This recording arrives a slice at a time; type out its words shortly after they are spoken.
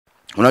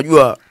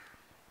unajua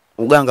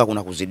uganga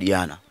kuna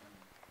kuzidiana.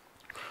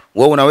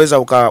 Wewe unaweza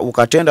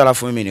ukatenda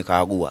alafu mimi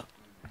nikaagua.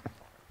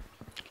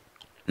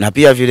 Na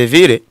pia vile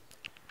vile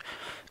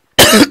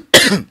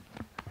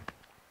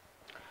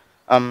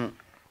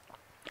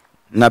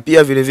na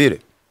pia vile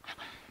vile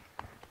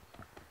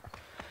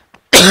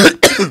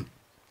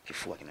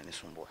kifua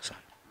kinanisumbua sana.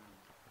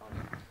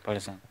 Pole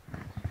sana.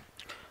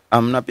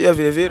 Na pia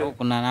vile vile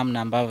kuna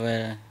namna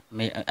ambavyo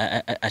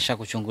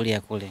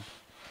ashakuchungulia kule.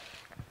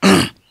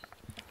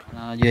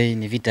 Unajua hii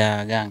ni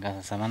vita ganga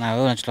sasa, maana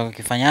wewe unachotaka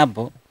kufanya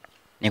hapo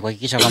ni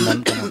kuhakikisha kwamba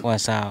mtu anakuwa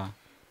sawa.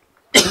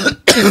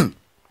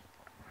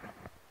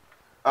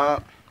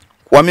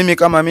 Kwa mimi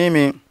kama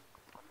mimi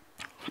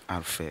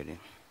Alfred.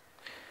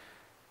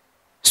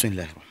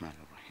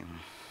 Bismillahirrahmanirrahim.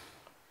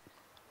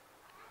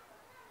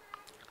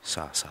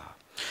 Sasa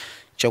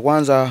cha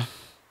kwanza,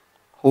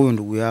 huyu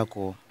ndugu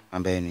yako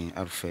ambaye ni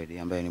Alfred,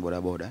 ambaye ni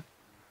bodaboda,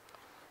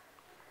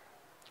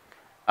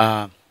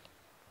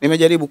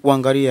 nimejaribu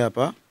kuangalia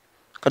hapa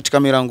katika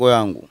milango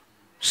yangu,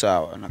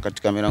 sawa, na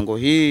katika milango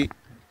hii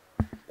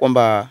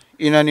kwamba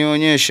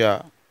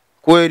inanionyesha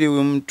kweli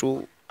huyu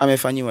mtu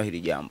amefanyiwa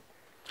hili jambo.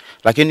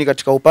 Lakini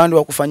katika upande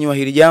wa kufanyiwa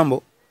hili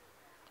jambo,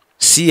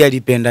 si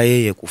alipenda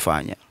yeye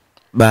kufanya,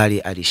 bali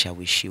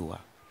alishawishiwa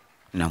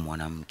na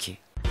mwanamke.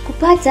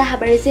 Kupata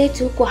habari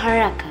zetu kwa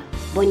haraka,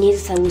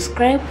 bonyeza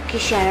subscribe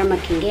kisha alama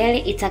kengele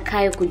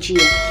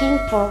itakayokujia. King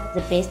for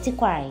the best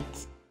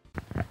quality.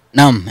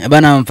 Naam,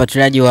 bana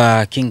mfuatiliaji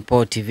wa King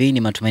TV,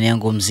 ni matumaini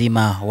yangu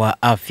mzima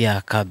wa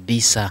afya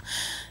kabisa.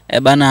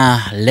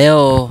 Bana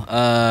leo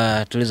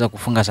tuliweza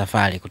kufunga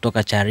safari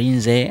kutoka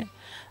Charinze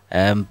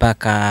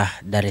mpaka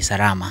Dar es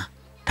Salaam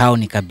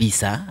town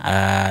kabisa,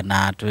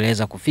 na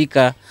tuliweza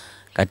kufika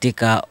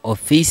katika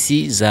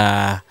ofisi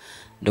za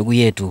ndugu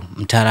yetu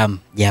mtaalamu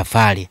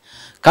Jafari.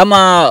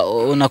 Kama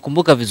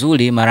unakumbuka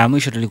vizuri, mara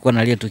mwisho tulikuwa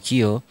na ile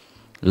tukio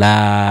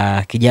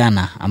la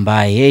kijana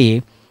ambaye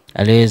yeye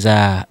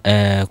aliweza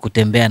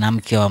kutembea na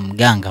mke wa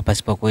mganga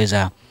pasipo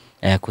kuweza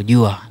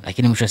kujua,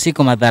 lakini mwisho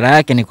siku madhara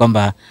yake ni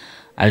kwamba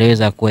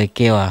aliweza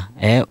kuwekewa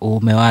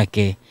uume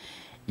wake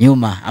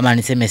nyuma, ama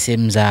niseme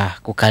sehemu za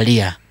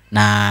kukalia,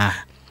 na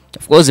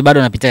of course bado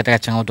anapitia katika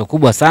changamoto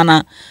kubwa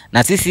sana.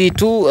 Na sisi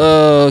tu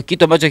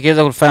kitu ambacho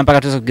kiweza kufanya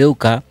mpaka tuweze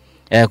kugeuka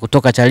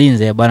kutoka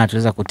Chalinze bwana,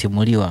 tuweza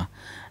kutimuliwa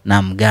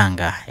na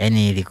mganga.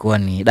 Yani ilikuwa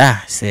ni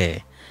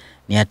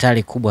ni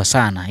hatari kubwa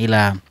sana,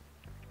 ila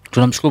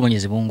tunamshukuru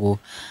Mwenyezi Mungu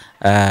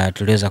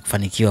tuliweza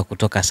kufanikiwa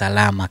kutoka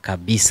salama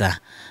kabisa.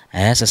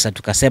 Sasa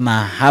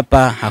tukasema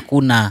hapa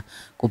hakuna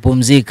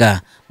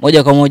kupumzika,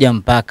 moja kwa moja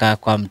mpaka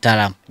kwa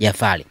mtaalamu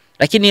Jafari.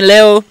 Lakini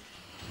leo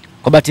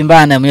kwa bahati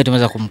mbaya na mwenyewe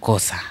tumeweza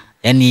kumkosa.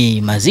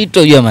 Yani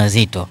mazito juu ya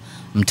mazito.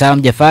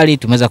 Mtaalamu Jafari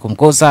tumeweza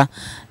kumkosa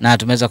na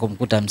tumeweza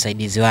kumkuta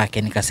msaidizi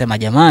wake. Nikasema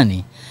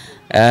jamani,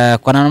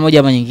 kwa namna moja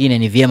ama nyingine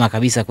ni vyema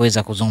kabisa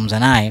kuweza kuzungumza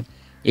naye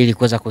ili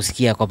kuweza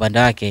kusikia kwa upande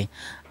wake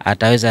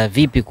ataweza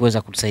vipi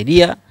kuweza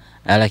kutusaidia,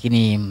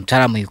 lakini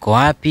mtaalamu yuko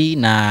wapi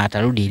na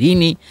atarudi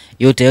lini.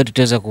 Yote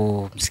tutaweza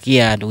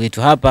kumsikia ndugu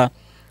yetu hapa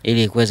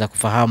ili kuweza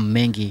kufahamu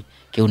mengi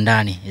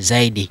kiundani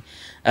zaidi.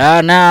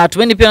 Na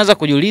tumeni pia anaweza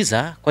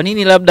kujiuliza kwa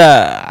nini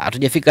labda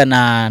hatujafika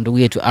na ndugu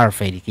yetu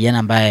Alfred, kijana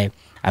ambaye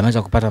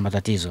ameweza kupata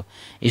matatizo.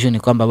 Issue ni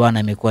kwamba bwana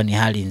imekuwa ni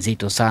hali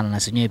nzito sana, na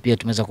sisi pia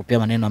tumeweza kupia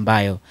maneno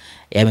ambayo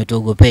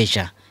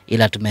yametuogopesha,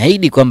 ila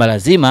tumeahidi kwamba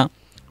lazima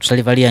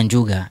tutalivalia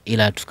njuga,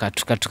 ila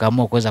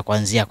tukaamua kuweza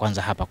kuanzia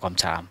kwanza hapa kwa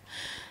mtaalamu.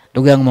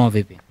 Ndugu yangu mambo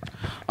vipi?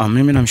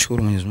 Mimi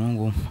namshukuru Mwenyezi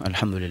Mungu,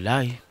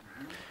 alhamdulillah.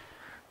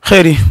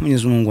 Khairi,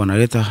 Mwenyezi Mungu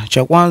analeta.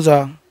 Cha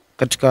kwanza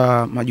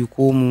katika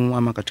majukumu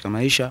ama katika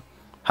maisha,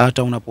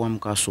 hata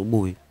unapoamka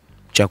asubuhi,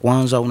 cha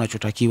kwanza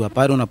unachotakiwa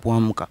pale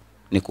unapoamka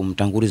ni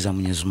kumtanguliza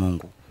Mwenyezi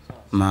Mungu.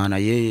 Maana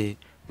yeye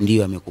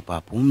ndiye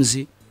amekupa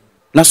pumzi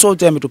na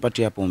sote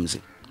ametupatia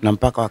pumzi. Na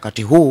mpaka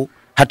wakati huu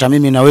hata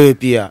mimi na wewe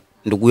pia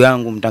ndugu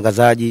yangu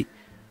mtangazaji,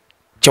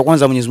 cha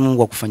kwanza Mwenyezi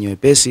Mungu akufanyie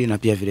wepesi na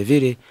pia vile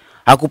vile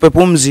akupe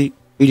pumzi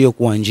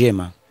iliyokuwa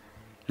njema,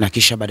 na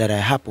kisha badala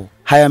ya hapo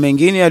haya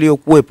mengine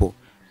yaliyokuepo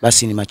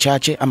basi ni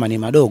machache ama ni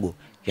madogo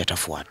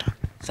yatafuata.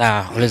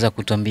 Sawa, unaweza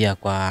kutuambia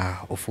kwa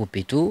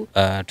ufupi tu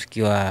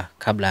tukiwa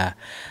kabla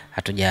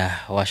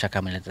hatujawasha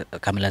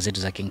kamera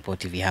zetu za King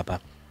TV hapa,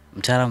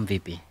 mtaalamu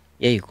vipi?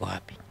 Yeye yuko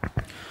wapi?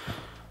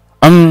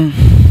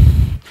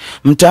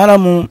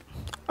 Mtaalamu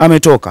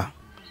ametoka,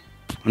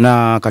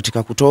 na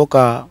katika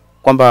kutoka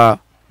kwamba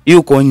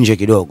yuko nje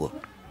kidogo.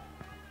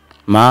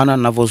 Maana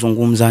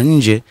ninavyozungumza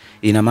nje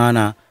ina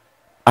maana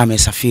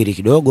amesafiri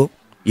kidogo,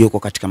 yuko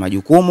katika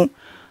majukumu,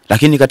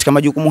 lakini katika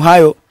majukumu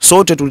hayo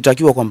sote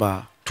tulitakiwa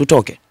kwamba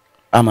tutoke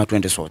ama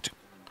tuende sote.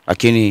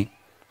 Lakini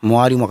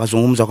mwalimu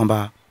akazungumza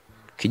kwamba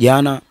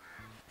kijana,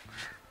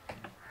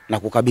 na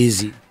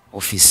kukabidhi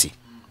ofisi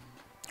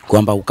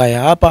kwamba ukae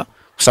hapa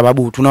kwa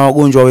sababu tuna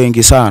wagonjwa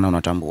wengi sana,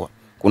 unatambua.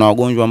 Kuna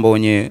wagonjwa ambao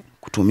wenye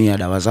kutumia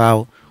dawa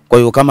zao. Kwa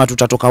hiyo kama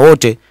tutatoka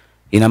wote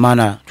ina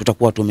maana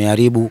tutakuwa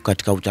tumeharibu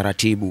katika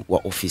utaratibu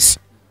wa ofisi.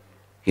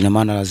 Ina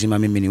maana lazima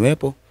mimi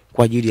niwepo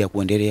kwa ajili ya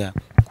kuendelea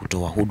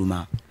kutoa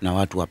huduma na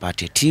watu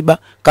wapate tiba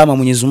kama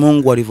Mwenyezi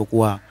Mungu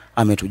alivyokuwa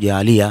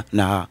ametujalia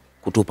na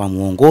kutupa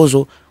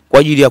muongozo kwa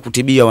ajili ya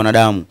kutibia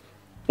wanadamu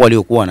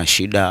waliokuwa na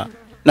shida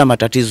na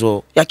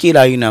matatizo ya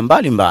kila aina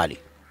mbalimbali.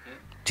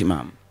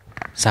 Timamu.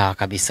 Sawa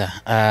kabisa.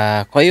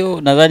 Kwa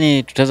hiyo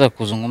nadhani tutaweza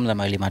kuzungumza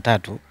mawili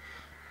matatu.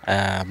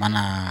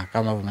 Maana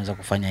kama umeweza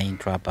kufanya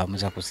intro hapa,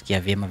 umeweza kusikia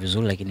vyema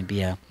vizuri, lakini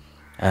pia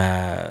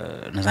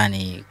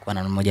nadhani kwa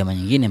namna moja ama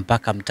nyingine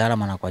mpaka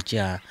mtaalamu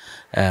anakuachia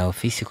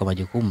ofisi kwa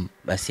majukumu,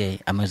 basi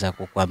ameweza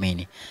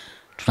kukuamini.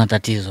 Tuna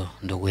tatizo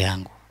ndugu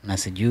yangu na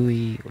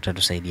sijui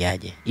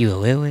utatusaidiaje, iwe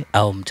wewe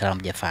au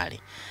mtaalamu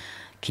Jafari.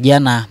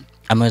 Kijana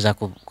ameweza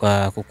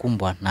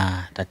kukumbwa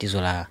na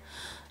tatizo la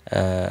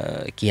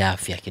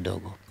kiafya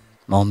kidogo.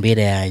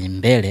 Maumbile ya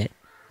mbele,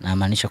 na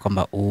maanisha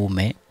kwamba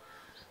uume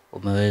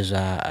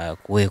umeweza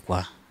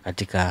kuwekwa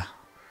katika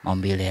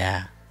maumbile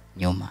ya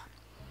nyuma.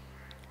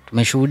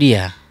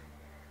 Tumeshuhudia,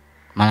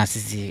 maana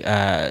sisi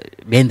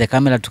behind the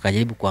camera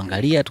tukajaribu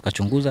kuangalia,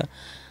 tukachunguza,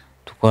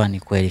 tukaona ni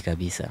kweli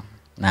kabisa.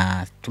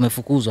 Na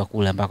tumefukuzwa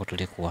kule ambako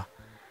tulikuwa.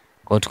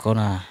 Kwa hiyo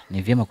tukaona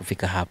ni vyema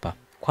kufika hapa.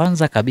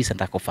 Kwanza kabisa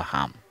nataka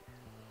kufahamu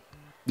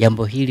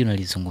jambo hili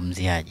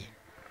unalizungumziaje?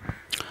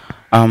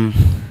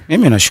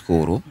 Mimi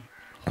nashukuru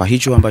kwa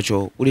hicho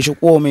ambacho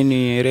ulichokuwa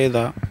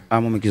umenieleza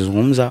ama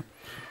umekizungumza,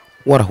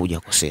 wala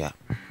hujakosea.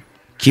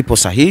 Kipo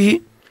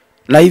sahihi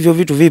na hivyo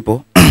vitu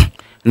vipo.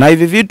 Na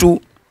hivi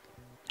vitu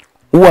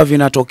huwa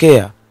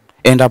vinatokea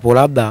endapo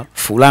labda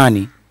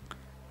fulani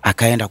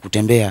akaenda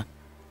kutembea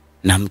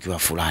na mke wa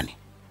fulani.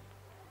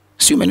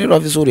 Si umenielewa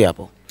vizuri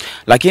hapo?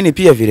 Lakini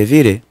pia vile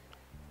vile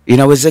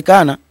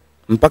inawezekana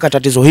mpaka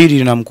tatizo hili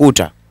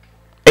linamkuta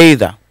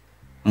either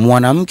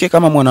mwanamke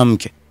kama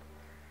mwanamke,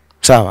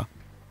 sawa,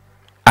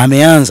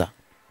 ameanza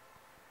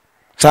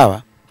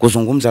sawa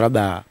kuzungumza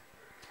labda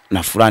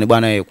na fulani,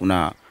 bwana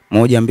kuna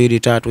 1 2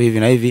 3 hivi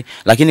na hivi,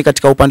 lakini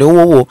katika upande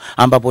huo huo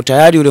ambapo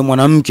tayari yule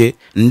mwanamke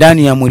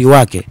ndani ya mwili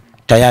wake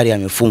tayari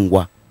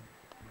amefungwa.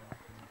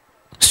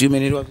 Si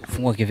umenielewa?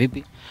 Kufungwa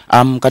kivipi?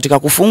 Katika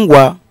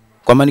kufungwa,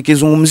 kwa maana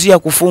nikizungumzia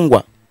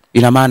kufungwa,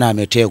 ina maana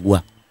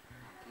ametegwa.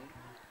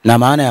 Na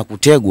maana ya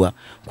kutegwa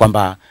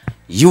kwamba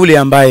yule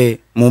ambaye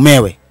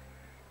mumewe,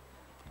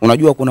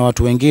 unajua kuna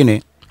watu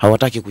wengine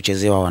hawataki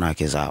kuchezewa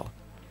wanawake zao,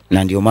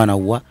 na ndio maana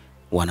huwa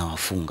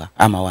wanawafunga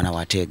ama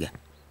wanawatega,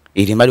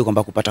 ili mali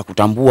kwamba kupata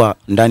kutambua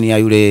ndani ya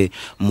yule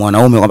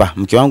mwanaume kwamba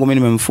mke wangu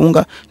mimi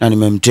nimemfunga na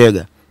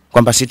nimemtega,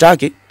 kwamba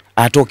sitaki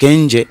atoke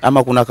nje.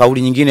 Ama kuna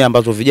kauli nyingine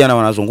ambazo vijana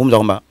wanazungumza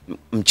kwamba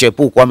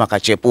mchepuko ama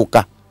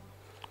kachepuka.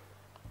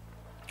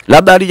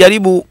 Labda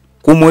alijaribu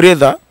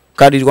kumweleza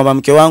kadri kwamba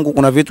mke wangu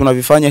kuna vitu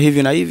unavifanya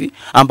hivi na hivi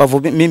ambavyo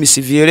mimi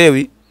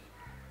sivielewi.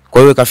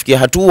 Kwa hiyo kafikia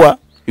hatua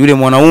yule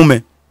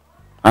mwanaume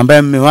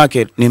ambaye mume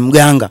wake ni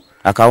mganga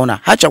akaona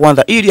hacha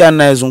kwanza, ili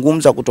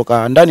anayezungumza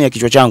kutoka ndani ya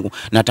kichwa changu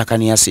nataka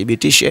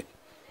niathibitishe,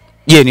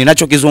 je,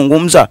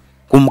 ninachokizungumza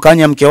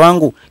kumkanya mke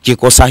wangu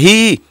kiko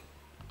sahihi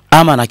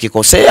ama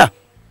nakikosea?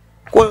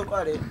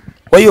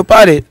 Kwa hiyo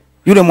pale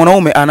yule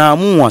mwanaume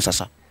anaamua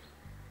sasa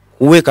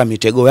kuweka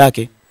mitego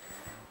yake.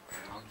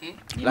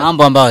 Ni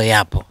mambo ambayo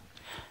yapo.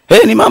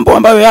 Ni mambo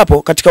ambayo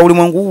yapo katika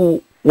ulimwengu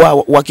huu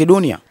wa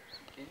kidunia.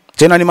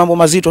 Tena ni mambo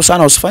mazito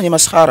sana, usifanye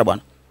maskhara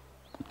bwana.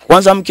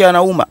 Kwanza mke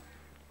anauma.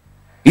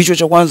 Hicho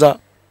cha kwanza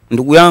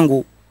ndugu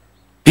yangu,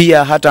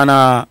 pia hata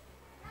na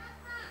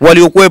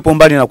waliokuepo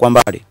mbali na kwa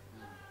mbali,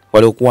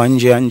 waliokuwa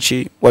nje ya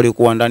nchi,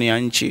 waliokuwa ndani ya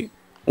nchi,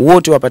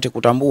 wote wapate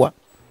kutambua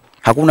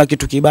hakuna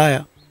kitu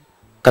kibaya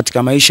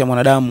katika maisha ya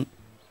mwanadamu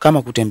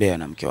kama kutembea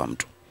na mke wa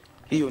mtu.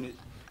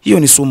 Hiyo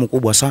ni sumu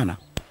kubwa sana.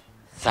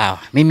 Sawa,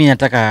 mimi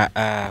nataka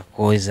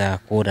kuweza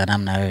kuona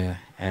namna wewe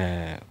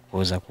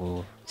kuweza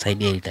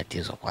kusaidia hili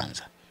tatizo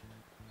kwanza.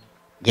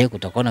 Je,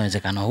 kutakuwa na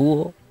uwezekano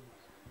huo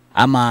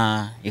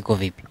ama iko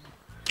vipi?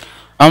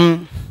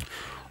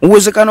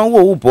 Uwezekano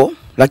huo upo,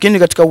 lakini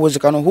katika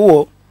uwezekano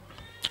huo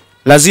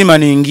lazima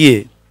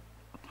niingie,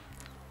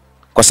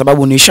 kwa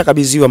sababu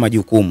nishakabidhiwa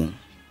majukumu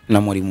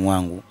na mwalimu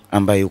wangu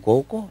ambaye yuko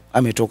huko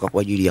ametoka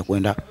kwa ajili ya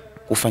kwenda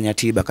kufanya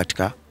tiba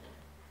katika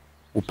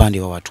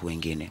upande wa watu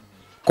wengine.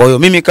 Kwa hiyo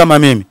mimi kama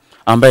mimi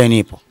ambaye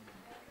nipo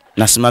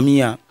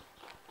nasimamia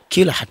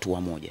kila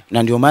hatua moja,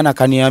 na ndio maana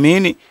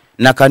kaniamini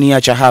na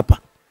kaniacha hapa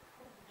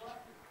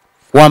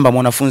kwamba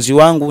mwanafunzi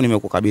wangu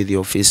nimekukabidhi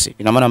ofisi.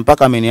 Ina maana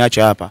mpaka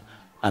ameniacha hapa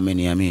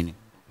ameniamini,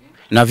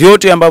 na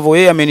vyote ambavyo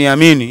yeye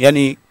ameniamini,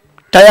 yani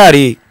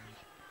tayari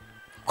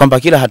kwamba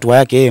kila hatua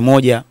yake yeye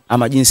moja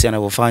ama jinsi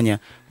anavyofanya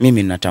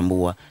mimi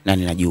ninatambua na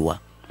ninajua.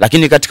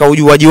 Lakini katika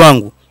ujuaji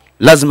wangu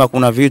lazima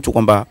kuna vitu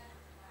kwamba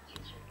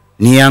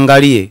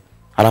niangalie,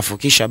 alafu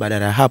kisha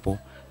badala ya hapo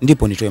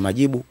ndipo nitoe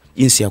majibu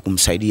jinsi ya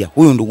kumsaidia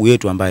huyu ndugu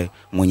yetu ambaye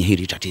mwenye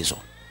hili tatizo.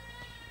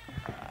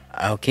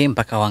 Okay,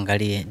 mpaka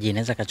waangalie. Je,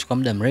 inaweza kachukua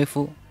muda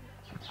mrefu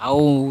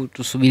au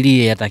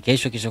tusubirie hata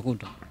kesho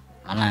kutwa?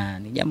 Maana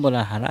ni jambo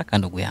la haraka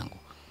ndugu yangu.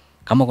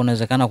 Kama kuna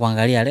uwezekano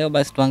kuangalia leo,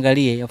 basi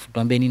tuangalie afu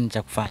tuambie nini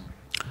cha kufanya.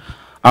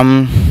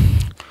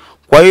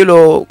 Kwa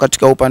hilo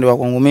katika upande wa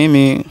kwangu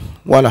mimi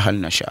wala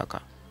halina shaka,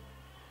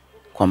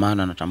 kwa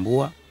maana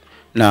natambua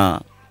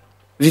na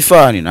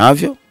vifaa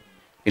ninavyo.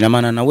 Ina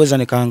maana naweza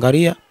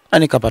nikaangalia na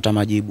nikapata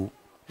majibu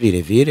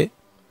vile vile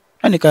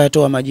na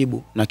nikayatoa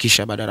majibu, na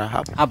kisha badala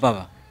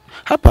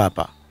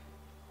hapa.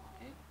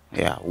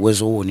 Ya,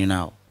 uwezo huo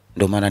ninao,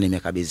 ndio maana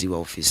nimekabidhiwa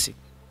ofisi.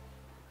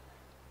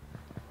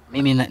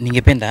 Mimi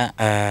ningependa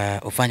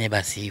ufanye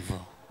basi hivyo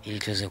ili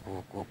tuweze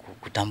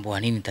kutambua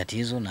nini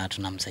tatizo na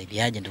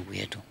tunamsaidiaje ndugu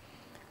yetu.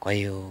 Kwa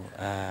hiyo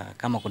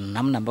kama kuna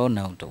namna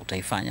ambayo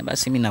utaifanya,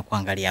 basi mimi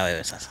nakuangalia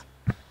wewe sasa.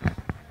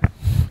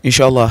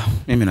 Inshallah,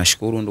 mimi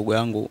nashukuru ndugu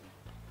yangu,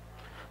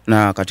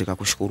 na katika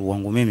kushukuru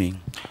wangu mimi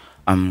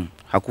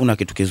hakuna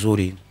kitu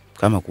kizuri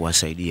kama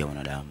kuwasaidia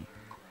wanadamu,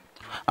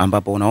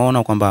 ambapo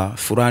unaona kwamba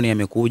fulani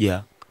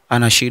amekuja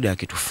ana shida ya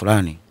kitu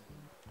fulani,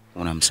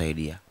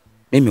 unamsaidia.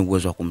 Mimi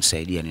uwezo wa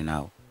kumsaidia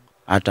ninao,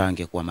 hata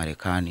angekuwa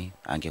Marekani,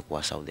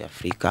 angekuwa South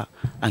Africa,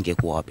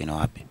 angekuwa wapi na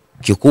wapi.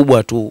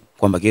 Kikubwa tu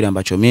kwamba kile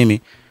ambacho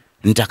mimi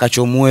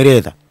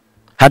nitakachomueleza,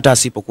 hata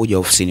asipokuja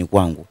ofisini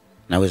kwangu,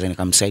 naweza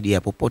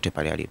nikamsaidia popote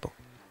pale alipo.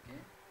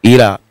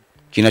 Ila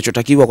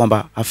kinachotakiwa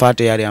kwamba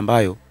afate yale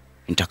ambayo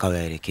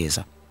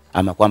nitakayoelekeza,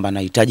 ama kwamba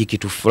nahitaji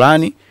kitu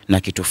fulani na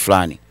kitu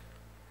fulani,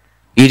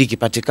 ili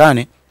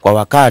kipatikane kwa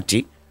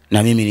wakati,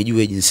 na mimi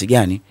nijue jinsi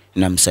gani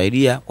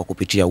namsaidia kwa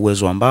kupitia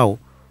uwezo ambao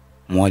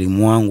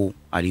mwalimu wangu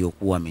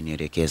aliyokuwa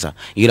amenielekeza.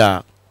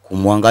 Ila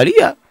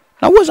kumwangalia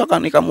na uwezo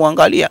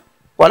nikamwangalia,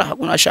 wala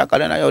hakuna shaka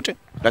lena yote,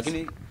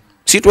 lakini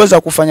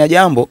sitoweza kufanya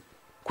jambo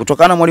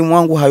kutokana mwalimu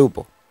wangu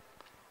hayupo.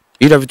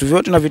 Ila vitu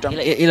vyote na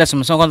vitambo. Ila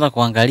simsema kwanza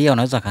kuangalia,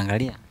 unaweza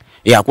kaangalia?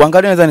 Ya,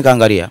 kuangalia naweza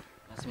nikaangalia.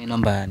 Basi mimi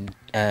naomba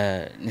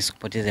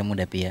nisikupoteze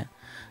muda pia.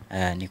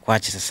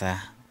 Nikuache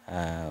sasa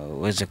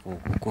uweze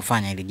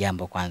kufanya hili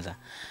jambo kwanza.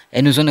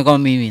 Yaani usione kama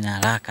mimi na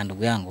haraka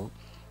ndugu yangu,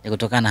 ni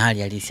kutokana na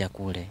hali halisi ya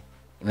kule.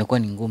 Imekuwa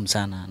ni ngumu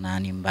sana na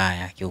ni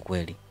mbaya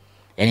kiukweli.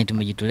 Yaani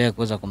tumejitolea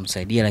kuweza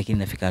kumsaidia, lakini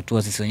nafika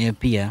hatua sisi wenyewe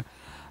pia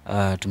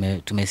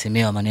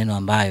tumesemewa maneno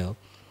ambayo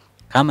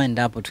kama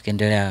endapo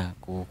tukiendelea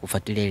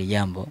kufuatilia hili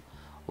jambo,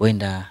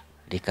 huenda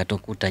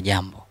likatokuta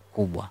jambo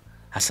kubwa.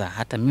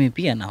 Hata mimi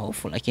pia na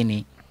hofu,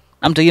 lakini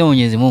namtegemea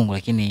Mwenyezi Mungu,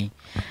 lakini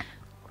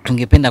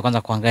tungependa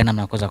kwanza kuangalia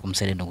namna ya kuweza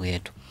kumsaidia ndugu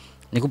yetu.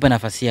 Nikupe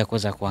nafasi ya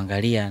kuweza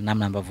kuangalia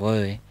namna ambavyo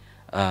wewe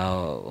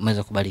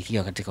umeweza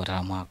kubarikiwa katika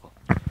utaalamu wako.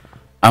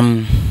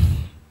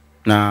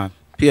 Na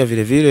pia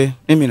vile vile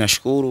mimi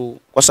nashukuru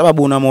kwa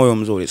sababu una moyo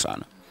mzuri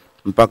sana.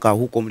 Mpaka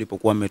huko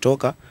mlipokuwa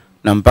mmetoka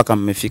na mpaka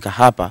mmefika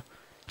hapa.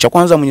 Cha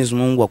kwanza Mwenyezi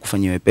Mungu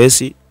akufanyie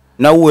wepesi,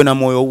 na uwe na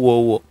moyo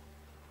huo,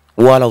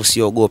 wala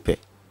usiogope.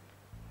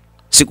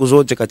 Siku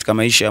zote katika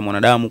maisha ya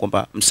mwanadamu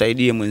kwamba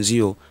msaidie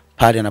mwenzio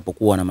pale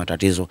anapokuwa na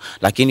matatizo.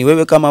 Lakini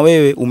wewe kama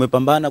wewe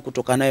umepambana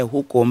kutoka naye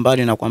huko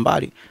mbali na kwa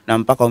mbali, na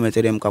mpaka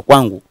umeteremka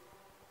kwangu,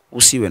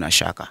 usiwe na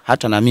shaka.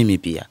 Hata na mimi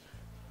pia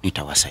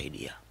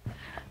nitawasaidia.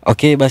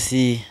 Okay,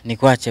 basi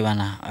nikuache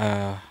bana.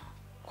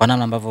 Kwa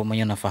namna ambavyo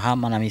mwenyewe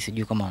unafahamu, na mimi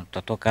sijui kama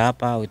tutatoka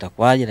hapa au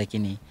itakuwaje,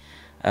 lakini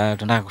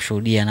tunataka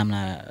kushuhudia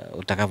namna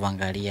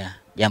utakavyoangalia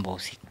jambo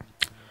husika.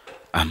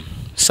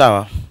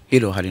 Sawa,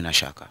 hilo halina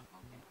shaka.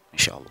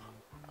 Inshallah.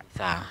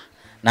 Sawa.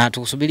 Na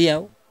tukusubiria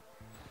au?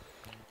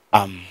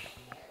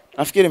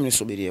 Nafikiri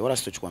mnisubirie, wala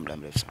sitochukua muda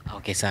mrefu sana.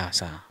 Okay, sawa.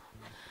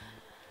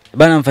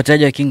 Bana,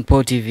 mfuatiliaji wa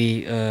Kingport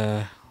TV,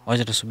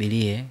 wacha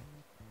tusubirie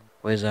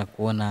kuweza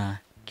kuona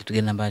kitu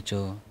gani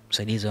ambacho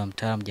msaidizi wa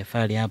mtaalamu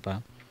Jafari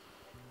hapa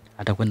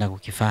atakwenda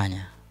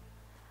kukifanya.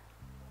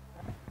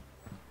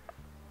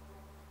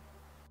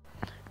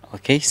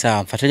 Okay,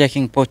 sawa. Mfuatiliaji wa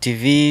Kingport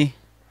TV,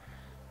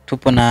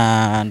 tupo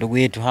na ndugu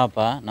yetu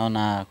hapa.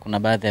 Naona kuna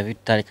baadhi ya vitu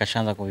tayari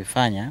kashaanza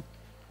kuvifanya,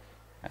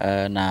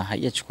 na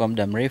haijachukua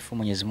muda mrefu.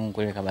 Mwenyezi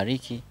Mungu ile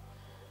kabariki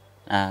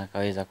na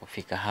kaweza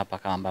kufika hapa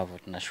kama ambavyo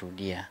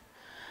tunashuhudia.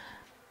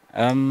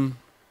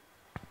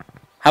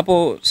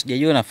 Hapo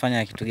sijajua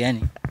nafanya kitu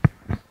gani.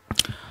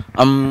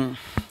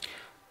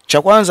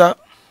 Cha kwanza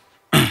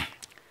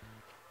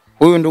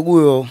huyu ndugu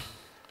huyo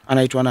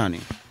anaitwa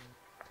nani?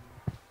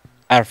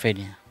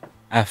 Alfred.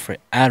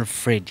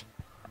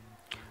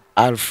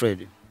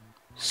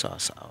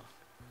 Sawa.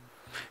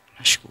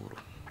 Nashukuru.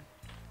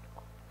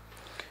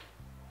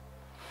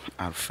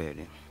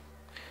 Alfred.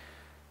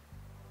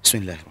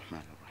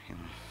 Bismillahirrahmanirrahim.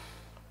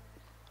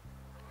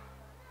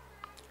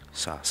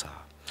 Sawa.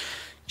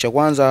 Cha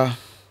kwanza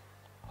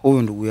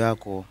huyu ndugu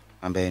yako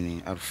ambaye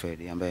ni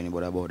Alfred, ambaye ni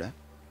bodaboda.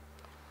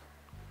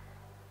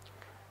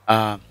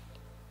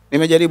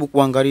 Nimejaribu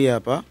kuangalia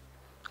hapa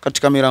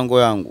katika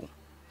milango yangu.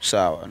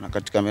 Sawa, na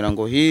katika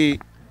milango hii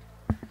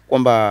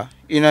kwamba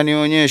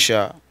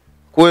inanionyesha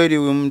kweli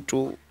huyu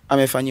mtu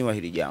amefanyiwa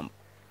hili jambo.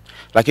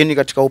 Lakini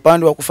katika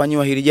upande wa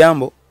kufanyiwa hili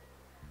jambo,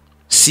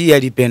 si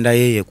alipenda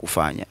yeye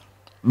kufanya,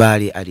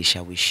 bali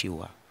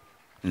alishawishiwa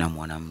na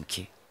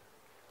mwanamke.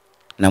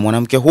 Na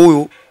mwanamke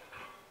huyu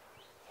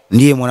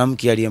ndiye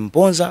mwanamke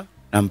aliyemponza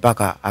na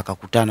mpaka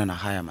akakutana na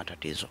haya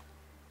matatizo.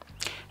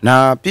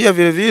 Na pia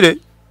vile vile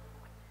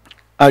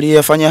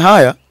aliyefanya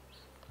haya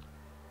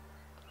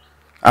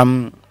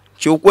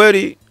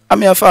kiukweli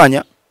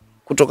ameyafanya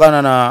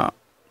kutokana na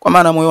kwa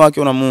maana moyo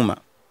wake unamuuma.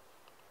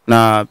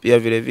 Na pia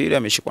vile vile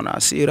ameshikwa na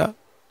hasira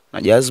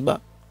na jazba,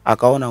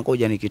 akaona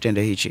ngoja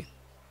nikitende hichi.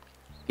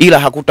 Ila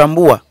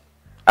hakutambua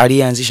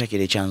aliyeanzisha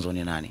kile chanzo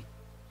ni nani.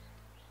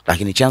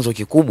 Lakini chanzo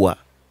kikubwa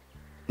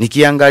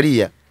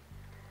nikiangalia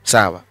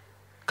sawa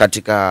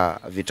katika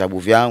vitabu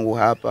vyangu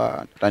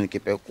hapa, hata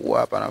nikipekua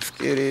hapa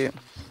nafikiri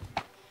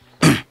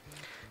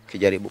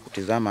kijaribu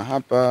kutizama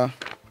hapa,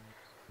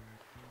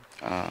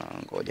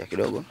 ngoja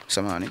kidogo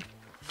samahani.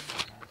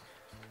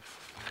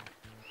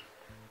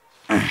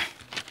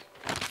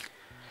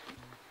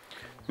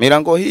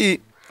 Milango hii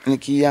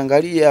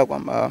nikiangalia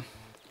kwamba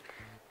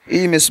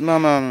hii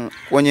imesimama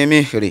kwenye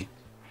mihri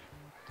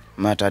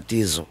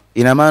matatizo,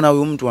 ina maana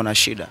huyu mtu ana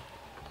shida,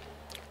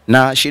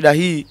 na shida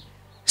hii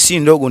si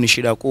ndogo, ni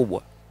shida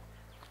kubwa.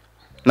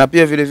 Na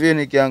pia vile vile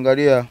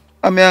nikiangalia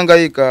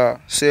amehangaika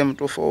sehemu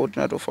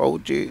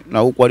tofauti na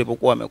huko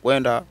alipokuwa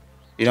amekwenda,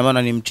 ina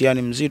maana ni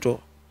mtihani mzito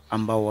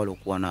ambao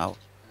walikuwa nao.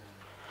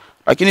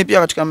 Lakini pia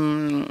katika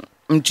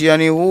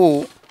mtihani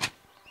huu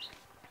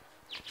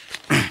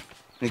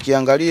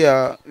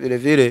nikiangalia vile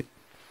vile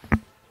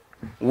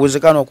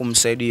uwezekano wa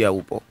kumsaidia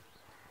upo,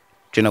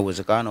 tena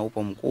uwezekano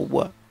upo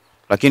mkubwa.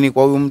 Lakini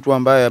kwa huyu mtu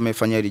ambaye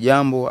amefanya hili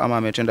jambo ama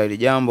ametenda hili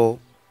jambo,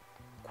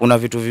 kuna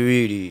vitu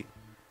viwili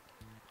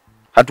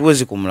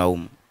hatuwezi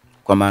kumlaumu,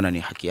 kwa maana ni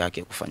haki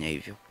yake kufanya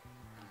hivyo,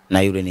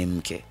 na yule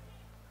ni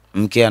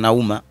mke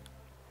anauma.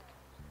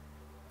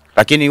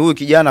 Lakini huyu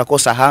kijana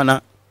kosa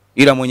hana,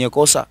 ila mwenye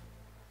kosa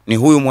ni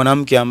huyu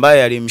mwanamke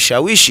ambaye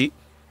alimshawishi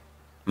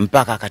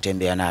mpaka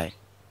akatembea naye.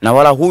 Na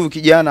wala huyu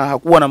kijana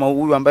hakuwa na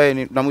huyu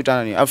ambaye tunamuita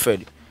nani,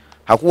 Alfred,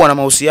 hakuwa na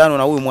mahusiano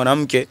na huyu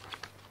mwanamke,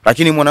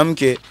 lakini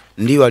mwanamke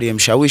ndio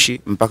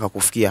aliyemshawishi mpaka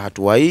kufikia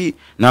hatua hii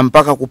na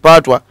mpaka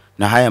kupatwa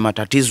na haya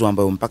matatizo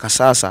ambayo mpaka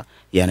sasa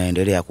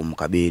yanaendelea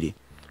kumkabili.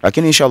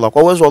 Lakini inshallah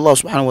kwa uwezo wa Allah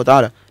subhanahu wa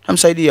ta'ala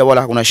tamsaidia,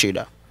 wala hakuna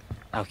shida.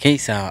 Okay,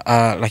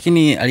 sawa.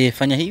 Lakini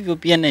aliyefanya hivyo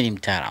pia ni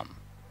mtaalamu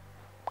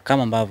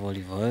kama ambavyo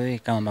ulivyo wewe,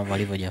 kama ambavyo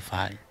alivyo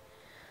Jafari.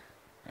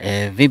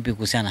 Vipi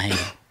kuhusiana na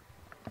hilo?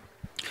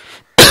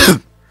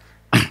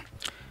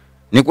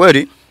 Ni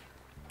kweli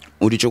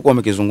ulichokuwa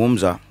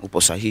umekizungumza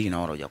upo sahihi na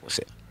wala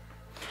hujakosea.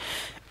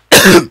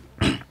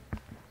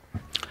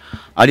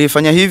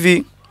 Aliyefanya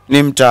hivi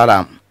ni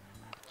mtaalamu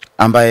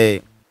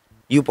ambaye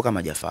yupo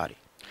kama Jafari,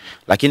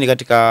 lakini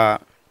katika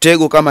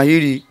tego kama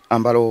hili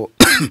ambalo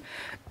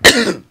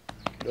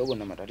kidogo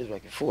na matatizo ya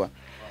kifua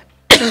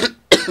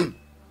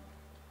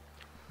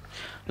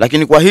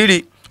lakini kwa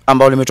hili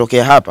ambalo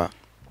limetokea hapa,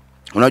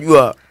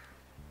 unajua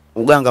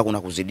uganga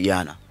kuna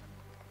kuzidiana.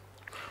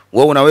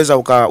 Wewe unaweza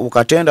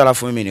ukatenda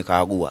alafu mimi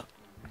nikaagua.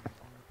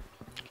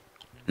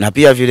 Na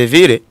pia vile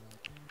vile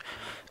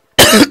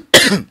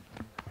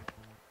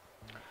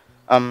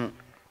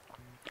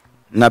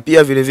na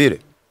pia vile vile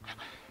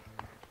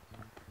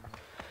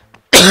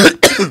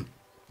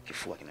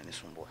kifua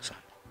kinanisumbua sana.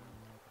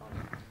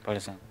 Pole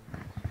sana.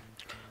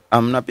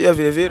 Na pia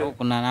vile vile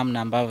kuna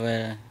namna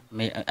ambavyo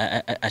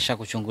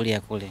ashakuchungulia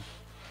kule.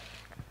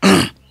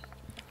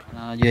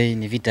 Unajua hii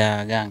ni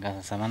vita ganga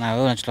sasa, maana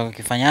wewe unachotaka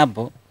kufanya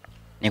hapo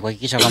ni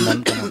kuhakikisha kwamba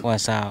mtu anakuwa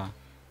sawa.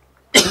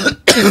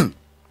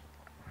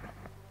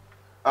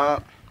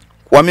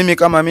 Kwa mimi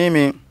kama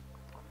mimi,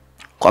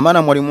 kwa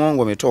maana mwalimu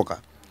wangu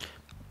ametoka,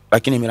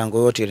 lakini milango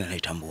yote ile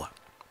naitambua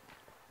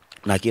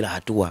na kila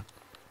hatua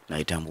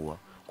naitambua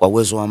kwa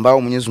uwezo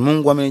ambao Mwenyezi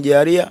Mungu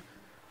amenijalia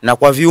na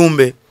kwa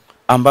viumbe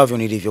ambavyo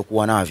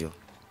nilivyokuwa navyo.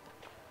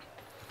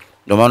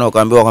 Ndio maana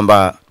ukaambiwa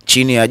kwamba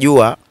chini ya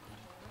jua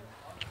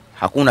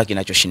hakuna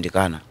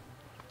kinachoshindikana.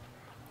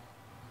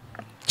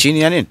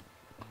 Chini ya nini?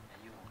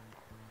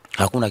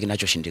 Hakuna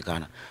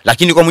kinachoshindikana.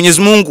 Lakini kwa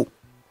Mwenyezi Mungu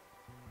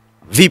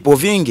vipo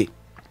vingi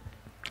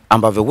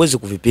ambavyo huwezi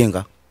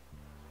kuvipinga,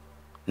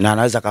 na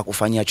anaweza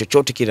kukufanyia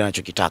chochote kile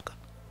anachokitaka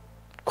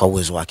kwa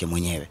uwezo wake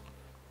mwenyewe.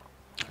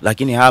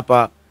 Lakini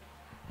hapa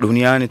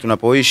duniani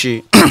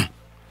tunapoishi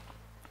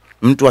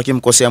mtu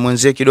akimkosea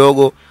mwenzie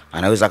kidogo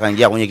anaweza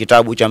kaingia kwenye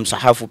kitabu cha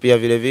msahafu pia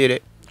vile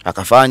vile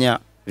akafanya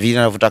vile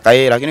anavyotaka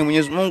yeye, lakini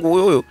Mwenyezi Mungu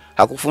huyo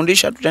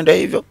hakufundisha tutende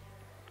hivyo.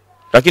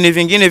 Lakini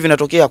vingine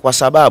vinatokea kwa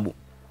sababu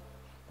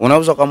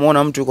unaweza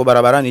kumuona mtu yuko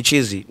barabarani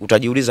chizi,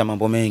 utajiuliza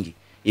mambo mengi.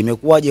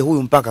 Imekuwaje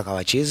huyu mpaka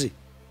kawa chizi?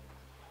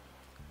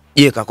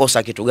 Je,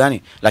 kakosa kitu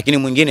gani? Lakini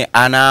mwingine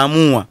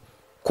anaamua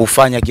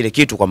kufanya kile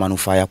kitu kwa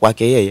manufaa ya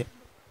kwake yeye.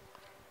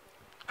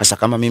 Hasa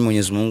kama mimi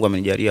Mwenyezi Mungu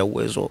amenijalia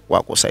uwezo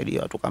wa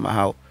kusaidia watu kama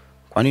hao,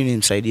 kwa nini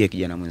nimsaidie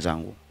kijana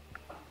mwenzangu?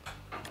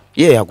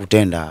 Yeye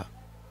hakutenda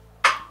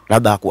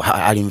labda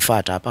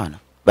alimfuata, hapana,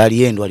 bali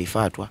yeye ndo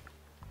alifuatwa.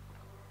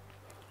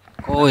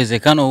 Kwa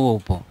uwezekano huo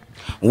upo.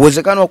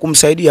 Uwezekano wa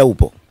kumsaidia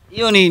upo.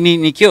 Hiyo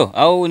ni kio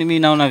au ni mimi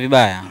naona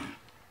vibaya?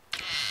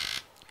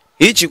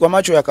 Hichi kwa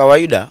macho ya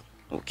kawaida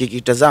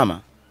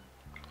ukikitazama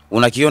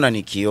unakiona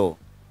ni kioo.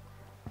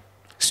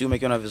 Si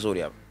umekiona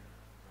vizuri hapa?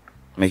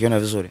 Umekiona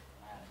vizuri?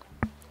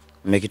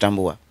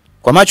 Umekitambua.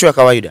 Kwa macho ya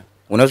kawaida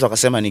unaweza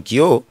kusema ni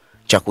kioo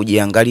cha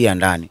kujiangalia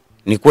ndani.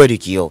 Ni kweli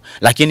kioo,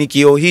 lakini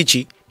kioo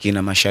hichi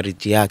kina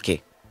masharti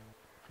yake.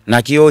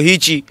 Na kioo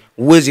hichi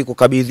huwezi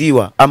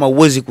kukabidhiwa ama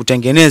huwezi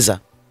kutengeneza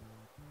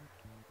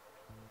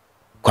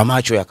kwa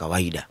macho ya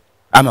kawaida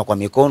ama kwa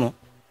mikono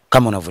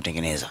kama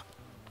unavyotengeneza.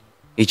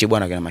 Hichi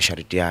bwana kina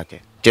masharti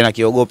yake. Tena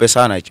kiogope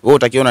sana hichi. Wewe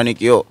utakiona ni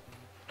kioo,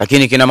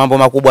 lakini kina mambo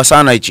makubwa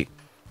sana hichi.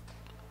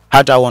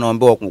 Hata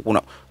wanaambiwa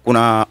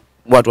kuna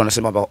watu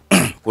wanasema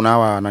kuna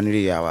hawa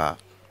Aingilia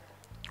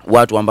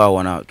watu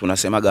ambao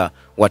tunasemaga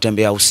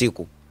watembea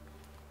usiku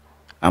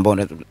ambao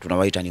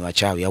tunawaita ni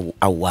wachawi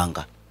au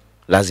wanga.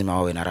 Lazima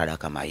wawe na rada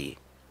kama hii.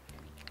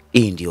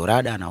 Hii ndio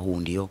rada na huu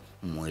ndio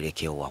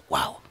mwelekeo wa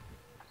kwao.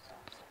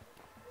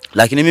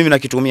 Lakini mimi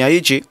nakitumia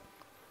hichi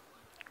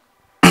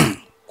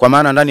kwa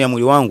maana ndani ya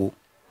mwili wangu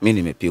mimi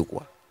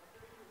nimepikwa.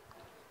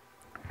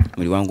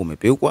 Mwili wangu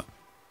umepikwa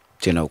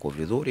tena uko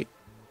vizuri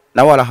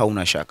na wala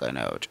hauna shaka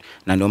na yote.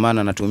 Na ndio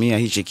maana natumia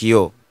hichi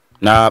kioo,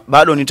 na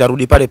bado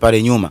nitarudi pale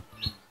pale nyuma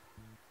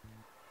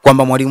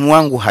kwamba mwalimu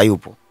wangu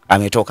hayupo,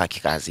 ametoka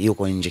kikazi,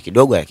 yuko nje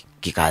kidogo ya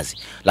kikazi,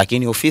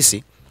 lakini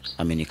ofisi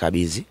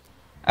amenikabidhi.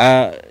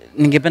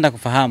 Ningependa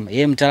kufahamu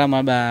yeye mtaalamu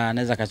labda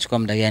anaweza kachukua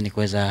muda gani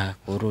kuweza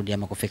kurudi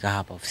ama kufika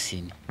hapa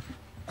ofisini?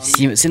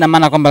 Sina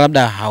maana kwamba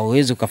labda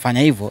hauwezi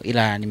ukafanya hivyo,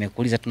 ila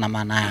nimekuuliza tu na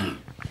maana yangu.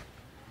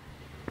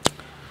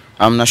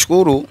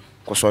 Nashukuru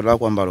kwa swali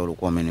lako ambalo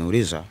ulikuwa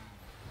umeniuliza,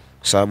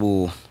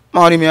 sababu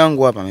mwalimu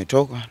yangu hapa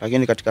ametoka,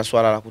 lakini katika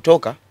swala la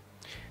kutoka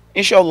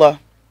inshallah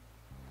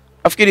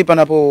nafikiri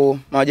panapo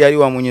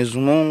majaliwa Mwenyezi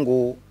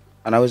Mungu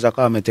anaweza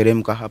kawa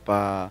ameteremka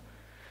hapa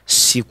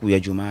siku ya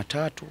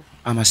Jumatatu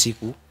ama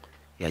siku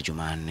ya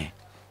Jumanne,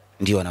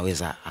 ndio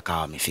anaweza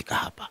akawa amefika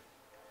hapa.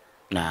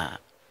 Na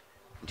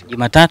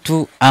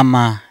Jumatatu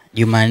ama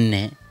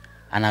Jumanne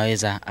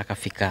anaweza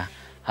akafika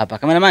hapa.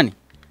 Cameraman?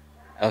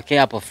 Okay,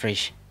 hapo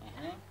fresh.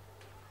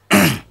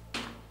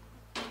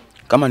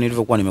 Kama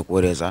nilivyokuwa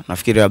nimekueleza,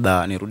 nafikiri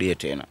labda nirudie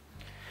tena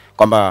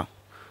kwamba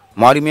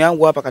mwalimu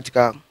yangu hapa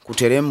katika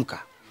kuteremka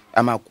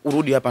ama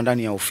kurudi hapa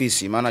ndani ya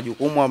ofisi, maana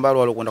jukumu ambalo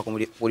walokwenda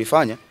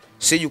kulifanya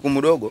si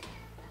jukumu dogo,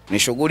 ni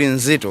shughuli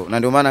nzito, na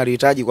ndio maana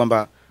alihitaji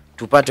kwamba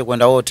tupate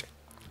kwenda wote.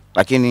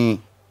 Lakini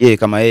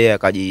yeye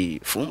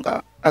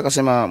akajifunga,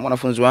 akasema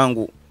mwanafunzi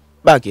wangu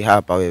baki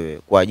hapa wewe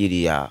kwa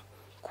ajili ya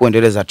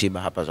kuendeleza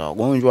tiba hapa za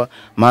wagonjwa,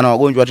 maana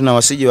wagonjwa tena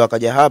wasije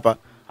wakaja hapa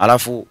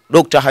alafu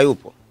daktari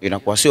hayupo,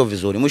 inakuwa sio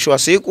vizuri. Mwisho wa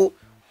siku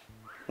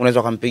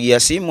unaweza kumpigia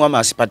simu ama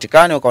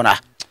asipatikane, ukaona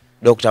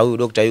daktari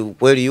huyu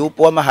kweli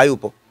yupo ama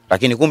hayupo,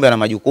 lakini kumbe ana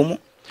majukumu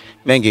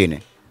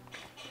mengine.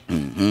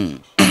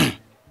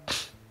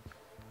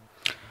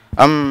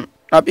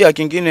 Na pia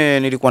kingine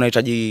nilikuwa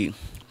nahitaji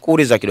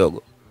kuuliza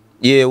kidogo.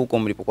 Je, huko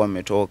mlipokuwa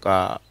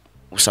mmetoka,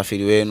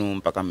 usafiri wenu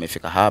mpaka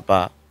mmefika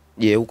hapa,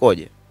 je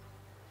ukoje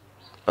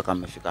mpaka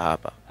mmefika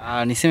hapa?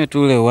 Niseme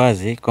tu ule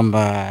wazi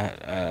kwamba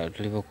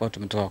tulipokuwa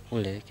tumetoka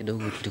kule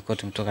kidogo tulikuwa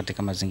tumetoka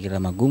katika mazingira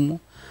magumu,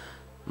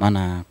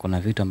 maana kuna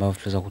vitu ambavyo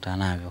tuliweza kukutana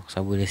navyo, kwa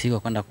sababu ile siku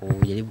kwenda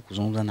kujaribu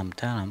kuzungumza na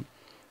mtaalamu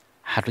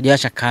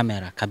hatujaacha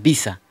kamera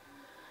kabisa,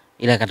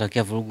 ila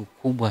katokea vurugu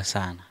kubwa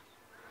sana.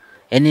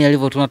 Yaani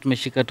alivyotuona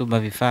tumeshika tu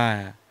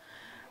vifaa,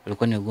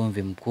 ulikuwa ni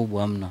ugomvi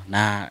mkubwa mno,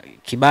 na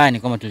kibaya ni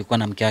kwamba tulikuwa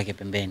na mke wake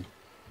pembeni.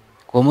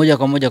 Kwa moja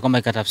kwamba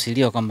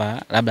ikatafsiriwa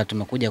kwamba labda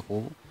tumekuja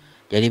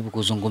kujaribu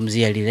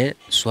kuzungumzia lile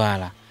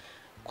swala.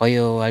 Kwa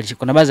hiyo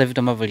kuna baadhi ya vitu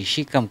ambavyo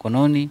alishika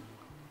mkononi,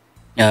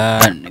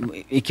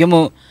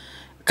 ikiwemo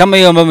kama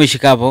hiyo ambayo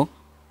umeshika hapo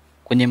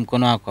kwenye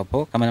mkono wako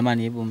hapo, kama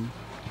namani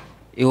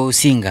hiyo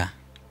usinga.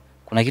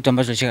 Kuna kitu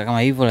ambacho alishika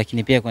kama hivyo,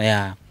 lakini pia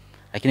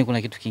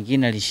kuna kitu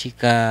kingine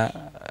alishika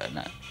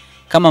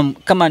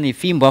kama ni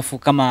fimbo afu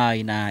kama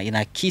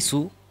ina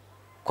kisu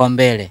kwa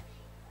mbele.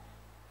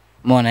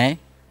 Umeona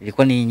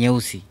ilikuwa ni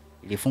nyeusi,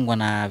 ilifungwa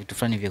na vitu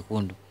fulani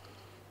vyekundu.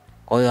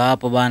 Kwa hiyo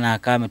hapo bana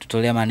akawa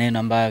ametutolea maneno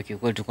ambayo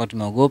kiukweli tulikuwa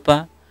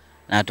tumeogopa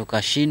na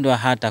tukashindwa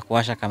hata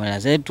kuwasha kamera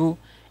zetu,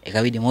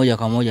 ikabidi moja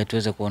kwa moja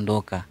tuweze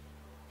kuondoka.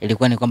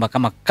 Ilikuwa ni kwamba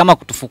kama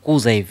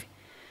kutufukuza hivi.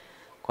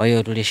 Kwa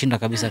hiyo tulishindwa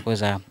kabisa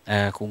kuweza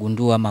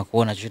kugundua ama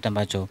kuona chochote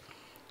ambacho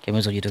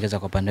kimeweza kujitokeza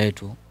kwa upande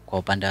wetu, kwa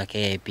upande wake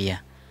yeye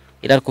pia.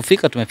 Ila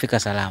kufika tumefika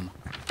salama.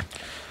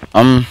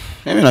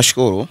 Mimi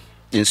nashukuru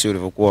jinsi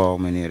ulivyokuwa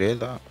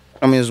umenieleza.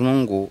 Mwenyezi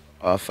Mungu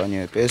afanye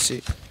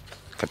wepesi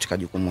katika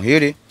jukumu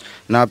hili.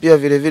 Na pia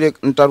vile vile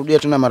nitarudia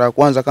tena mara ya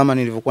kwanza kama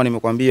nilivyokuwa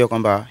nimekwambia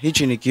kwamba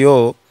hichi ni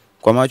kioo.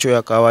 Kwa macho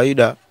ya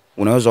kawaida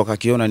unaweza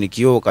ukakiona ni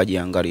kioo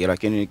ukajiangalia,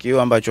 lakini ni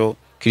kioo ambacho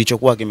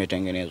kilichokuwa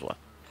kimetengenezwa.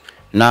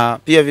 Na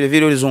pia vile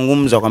vile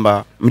ulizungumza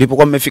kwamba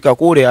mlipokuwa mmefika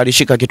kule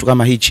alishika kitu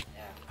kama hichi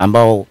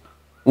ambao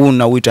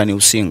unauita ni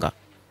usinga.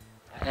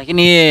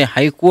 Lakini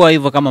haikuwa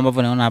hivyo kama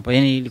ambavyo naona hapa.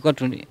 Yaani ilikuwa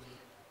tu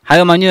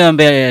hayo manyoya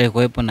mbele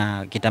yalikuwepo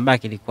na kitambaa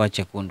kilikuwa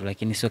chekundu,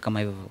 lakini sio kama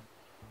hivyo.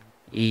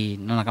 Hii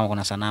naona kama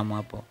kuna sanamu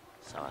hapo.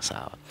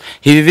 Sawa.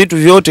 Hivi vitu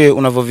vyote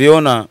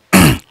unavyoviona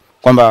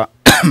kwamba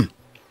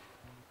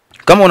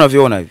kama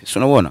unaviona hivi, si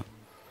unaona?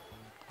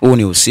 Huu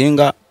ni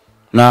usinga,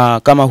 na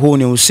kama huu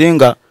ni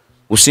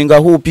usinga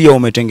huu pia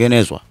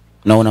umetengenezwa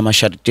na una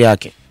masharti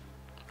yake.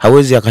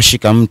 Hawezi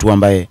akashika mtu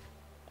ambaye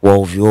wa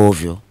ovyo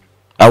ovyo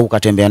au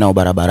katembea nao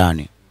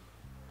barabarani.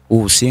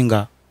 Huu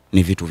usinga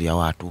ni vitu vya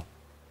watu.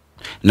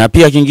 Na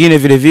pia kingine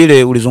vile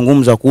vile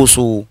ulizungumza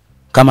kuhusu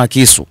kama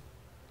kisu.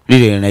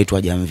 Lile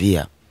linaitwa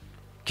jamvia.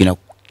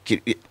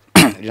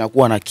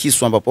 Linakuwa na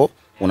kisu ambapo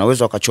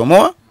unaweza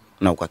ukachomoa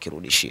na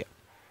ukakirudishia.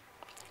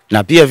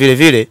 Na pia vile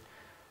vile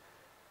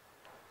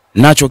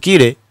nacho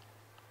kile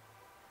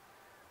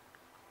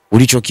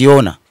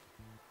ulichokiona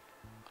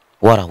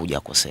wala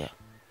hujakosea.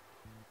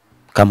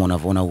 Kama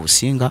unavyoona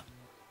usinga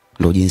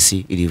ndio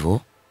jinsi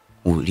ilivyo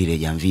lile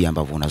jamvi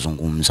ambavyo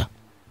unazungumza.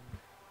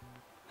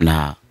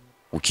 Na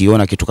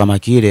ukiona kitu kama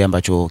kile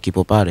ambacho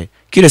kipo pale,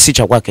 kile si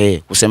cha kwake yeye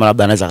kusema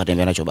labda anaweza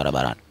akatembea nacho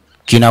barabarani.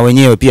 Kina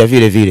wenyewe pia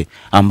vile vile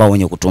ambao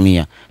wenye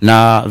kutumia.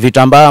 Na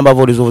vitambaa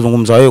ambavyo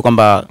ulizozungumza wewe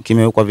kwamba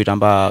kimewekwa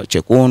vitambaa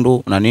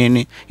chekundu na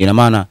nini, ina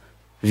maana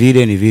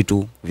vile ni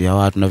vitu vya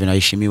watu na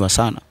vinaheshimiwa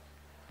sana.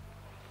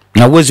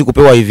 Na uwezi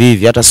kupewa hivi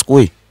hivi hata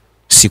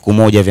siku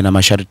moja, vina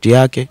masharti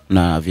yake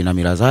na vina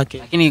mila zake.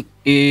 Lakini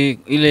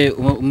ile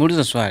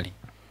umeuliza swali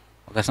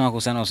ukasema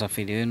kuhusiana na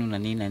usafiri wenu na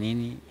nini na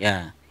nini,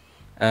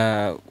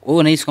 wewe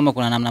unahisi kama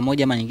kuna namna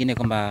moja ama nyingine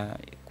kwamba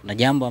kuna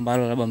jambo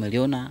ambalo labda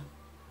umeliona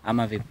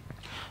ama vipi?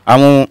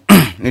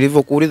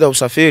 Nilivyokuuliza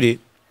usafiri,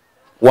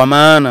 kwa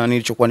maana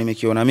nilichokuwa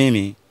nimekiona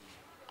mimi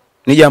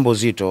ni jambo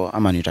zito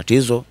ama ni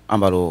tatizo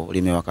ambalo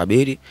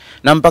limewakabili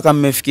na mpaka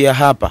mmefikia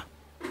hapa,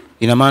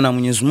 ina maana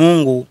Mwenyezi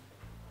Mungu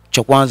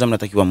cha kwanza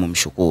mnatakiwa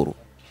mumshukuru.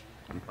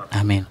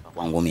 Amen.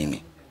 Kwangu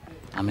mimi.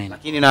 Amen.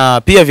 Lakini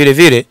na pia vile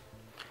vile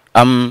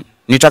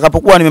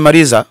nitakapokuwa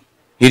nimemaliza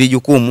hili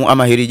jukumu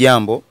ama hili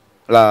jambo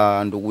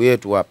la ndugu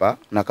yetu hapa,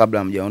 na kabla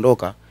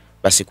hamjaondoka,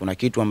 basi kuna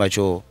kitu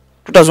ambacho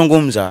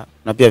tutazungumza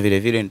na pia vile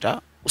vile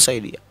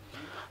nitakusaidia.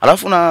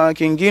 Alafu na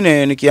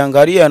kingine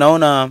nikiangalia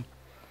naona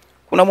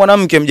kuna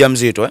mwanamke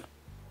mjamzito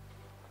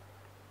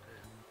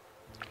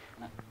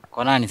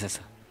Kwa nani sasa?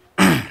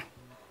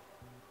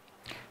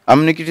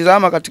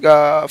 Nikitizama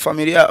katika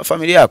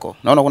familia yako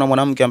naona kuna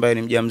mwanamke ambaye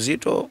ni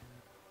mjamzito.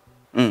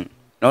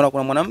 Naona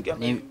kuna mwanamke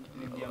ni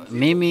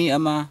mimi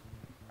ama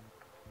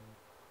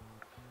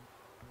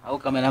au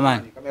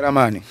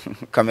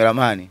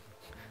kameramani.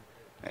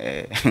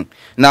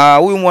 Na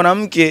huyu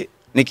mwanamke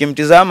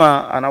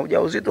nikimtizama ana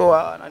ujauzito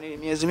wa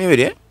miezi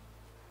 2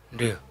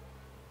 Ndio.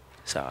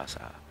 Sawa.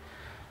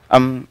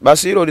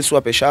 Basi hilo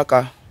lisiwape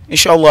shaka.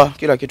 Inshallah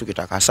kila kitu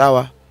kitakaa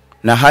sawa.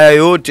 Na haya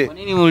yote. Kwa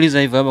nini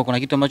muuliza hivyo? Hapa kuna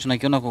kitu ambacho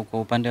nakiona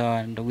kwa upande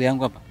wa ndugu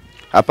yangu hapa?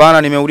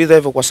 Hapana, nimeuliza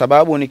hivyo kwa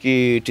sababu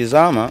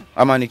nikitizama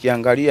ama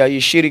nikiangalia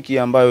hii shiriki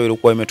ambayo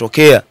ilikuwa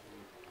imetokea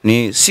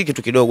ni si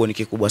kitu kidogo, ni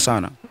kikubwa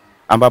sana,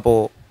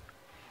 ambapo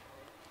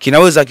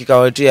kinaweza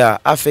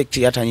kikawaletea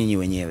affect hata nyinyi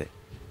wenyewe.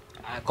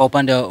 Kwa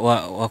upande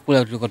wa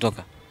kule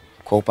tulikotoka.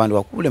 Kwa upande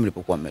wa kule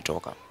mlipokuwa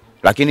mmetoka.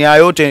 Lakini haya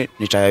yote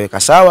nitayaweka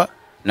sawa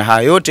na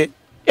haya yote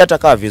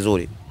yatakaa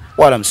vizuri.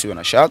 Wala msiwe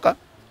na shaka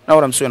na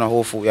wala msiwe na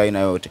hofu ya aina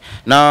yote.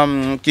 Na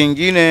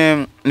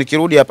kingine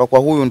nikirudi hapa kwa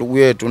huyu ndugu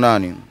yetu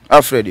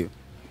Alfred.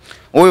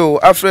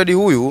 Alfred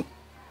huyu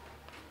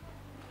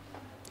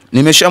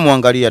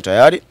nimeshamwangalia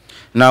tayari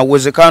na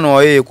uwezekano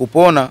wa yeye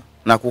kupona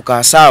na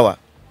kukaa sawa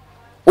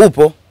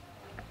upo.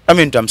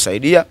 Mimi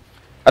nitamsaidia.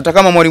 Hata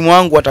kama mwalimu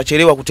wangu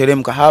atachelewa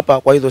kuteremka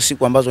hapa kwa hizo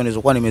siku ambazo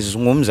nilizokuwa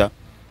nimezizungumza,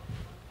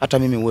 hata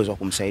mimi uwezo wa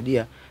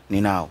kumsaidia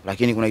ninao.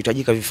 Lakini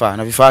kunahitajika vifaa,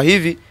 na vifaa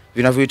hivi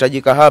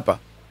vinavyohitajika hapa,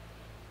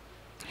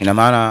 ina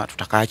maana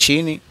tutakaa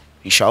chini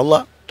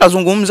inshallah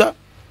tutazungumza,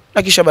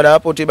 na kisha baada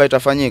hapo tiba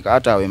itafanyika,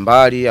 hata awe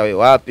mbali awe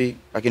wapi,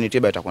 lakini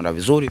tiba itakwenda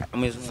vizuri.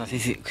 Sasa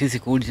sisi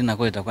kurudi tena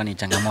kule itakuwa ni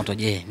changamoto.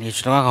 Je,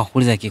 nilichotaka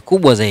kuuliza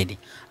kikubwa zaidi,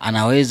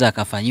 anaweza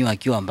akafanyiwa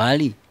akiwa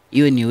mbali,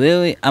 iwe ni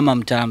wewe ama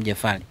mtaalamu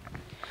Jafari?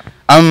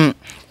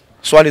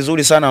 Swali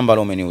zuri sana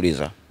ambalo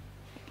umeniuliza.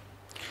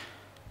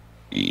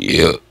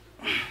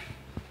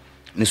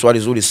 Ni swali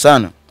zuri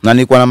sana na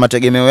nilikuwa na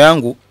mategemeo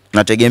yangu,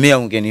 nategemea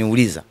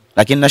ungeniuliza,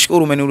 lakini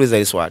nashukuru umeniuliza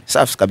hili swali.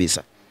 Safi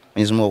kabisa.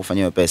 Mwenyezi Mungu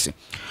akufanyie wepesi.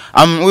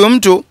 Huyo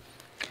mtu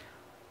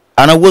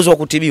ana uwezo wa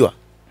kutibiwa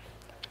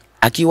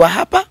akiwa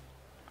hapa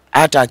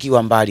hata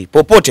akiwa mbali,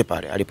 popote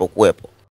pale alipokuwepo.